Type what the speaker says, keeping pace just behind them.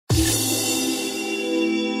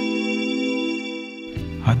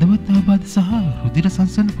හදවත් ආබාධ සහ රුධිර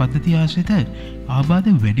සංසරණ පද්ධතිය ආශ්‍රිත ආබාධ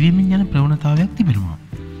වැඩි වෙමින් යන ප්‍රවණතාවයක් තිබෙනවා.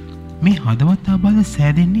 මේ හදවත් ආබාධ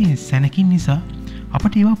සෑදෙන්නේ සැනකින් නිසා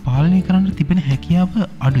අපට ඒවා පාලනය කරන්න තිබෙන හැකියාව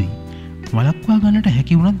අඩුයි. වළක්වා ගන්නට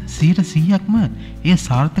හැකි වුණත් 100%ක්ම එය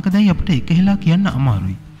සාර්ථකදයි අපට එකහෙලා කියන්න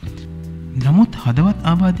අමාරුයි. නමුත් හදවත්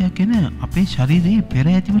ආබාධයක් ගැන අපේ ශරීරයේ පෙර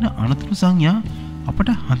ඇතිවන අනතුරු සංඥා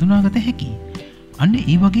අපට හඳුනාගත හැකියි. අන්න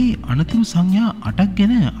ඒ වගේ අනතුරු සංඥා 8ක්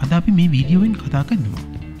ගැන අද අපි මේ වීඩියෝවෙන් කතා කරනවා.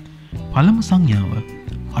 පළමු සංඥාව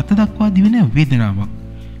අත දක්වා දිවෙන වේදනාවක්.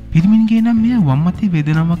 පිරිමින්ගේ නම් මෙය වම් අතේ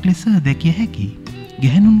වේදනාවක් ලෙස දැකිය හැකියි.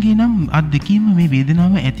 ගැහැණුන්ගේ නම් අත් දෙකීම මේ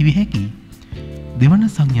වේදනාව ඇතිවිය හැකියි. දෙවන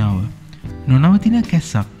සංඥාව නොනවතින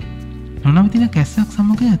කැස්සක්. නොනවතින කැස්සක්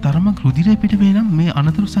සමග තරමක් රුධිරය පිට වේ නම් මේ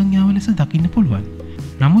අනතුරු සංඥාව ලෙස දකින්න පුළුවන්.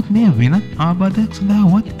 නමුත් මේ වෙනත් ආබාධයක් සඳහා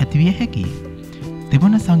වුවත් ඇතිවිය හැකියි.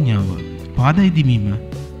 දෙවන සංඥාව පාද ඉදිමීම.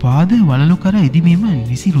 පාද වලලු කර ඉදිමීම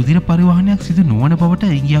නිසි රුධිර පරිවහනයක් සිදු නොවන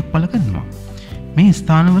බවට ඉඟියක් පළ කරනවා. මේ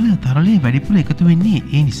ස්ථානවල තරලය වැඩිපුර එකතු වෙන්නේ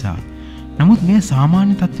ඒ නිසා. නමුත් මේ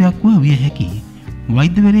සාමාන්‍ය තත්ත්වයක් වුව විය හැකියි.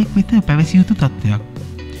 වෛද්‍යවරයෙක් වෙත පැවසිය යුතු තත්ත්වයක්.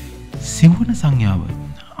 සිවුවන සංඥාව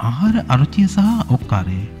ආහාර අරුචිය සහ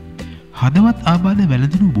ඔක්කාරය. හදවත් ආබාධ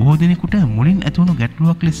වැළඳුණු බොහෝ දෙනෙකුට මුලින් ඇතිවුණු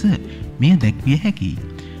ගැටලුවක් ලෙස මෙය දැක්විය හැකියි.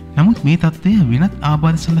 නමුත් මේ තත්ත්වය වෙනත්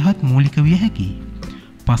ආබාධ සඳහාත් මූලික විය හැකියි.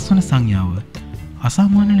 පස්වන සංඥාව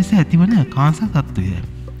අසාමාන්‍ය ලෙස ඇතිවන කාන්සර් තත්ත්වය.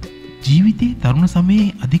 ජීවිතයේ තරුණ සමයේ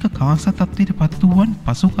අධික කාන්සර් තත්ත්වයට පත් වූවන්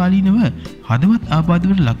පසු කාලීනව හදවත්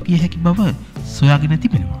ආබාධවලට ලක් විය හැකි බව සොයාගෙන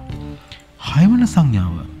තිබෙනවා. හයවන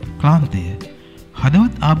සංඥාව ක්ලාන්තය.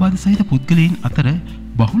 හදවත් ආබාධ සහිත පුද්ගලයන් අතර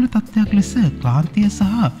බහුල තත්ත්වයක් ලෙස ක්ලාන්තිය සහ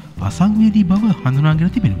අසංවේදී බව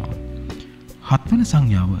හඳුනාගෙන තිබෙනවා. හත්වන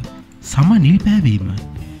සංඥාව සම නිල් පෑවීම.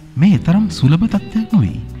 මේ තරම් සුලභ තත්ත්වයක්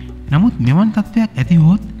නොවේ. නමුත් මෙවන් තත්ත්වයක් ඇති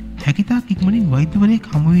වුවොත් හැකිතාක් ඉක්මනින් වෛද්‍යවරයෙක්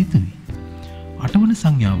හමු විය යුතුයි. අටවන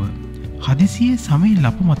සංඥාව හදිසියේ සමේ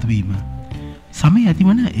ලප මතුවීම. සමේ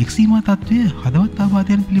ඇතිවන එක්සීමා තත්ත්වය හදවත්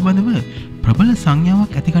ආබාධයන් පිළිබඳව ප්‍රබල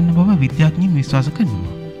සංඥාවක් ඇතිකරන බව විද්‍යාඥයින් විශ්වාස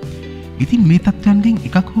කරනවා. ඉතින් මේ තත්ත්වයන්ගෙන්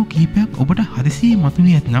එකක් හෝ කිහිපයක් ඔබට හදිසියේ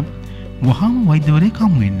මතුවී ඇතනම් වහාම වෛද්‍යවරයෙක්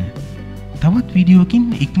හමු වෙන්න. තවත් වීඩියෝකින්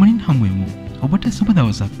ඉක්මනින් හමු වෙමු. ඔබට සුබ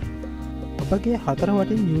දවසක්. අපගේ හතර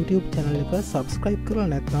වටින් YouTube channel එක subscribe කරලා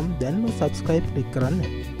නැත්නම් දැන්ම subscribe click කරන්න.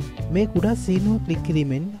 මේ කුඩා සීනුව ක්ලික්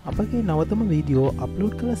කිරීමෙන් අපගේ නවතම වීඩියෝ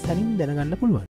අප්ලෝඩ් කළ සැනින් දැනගන්න පුළුවන්.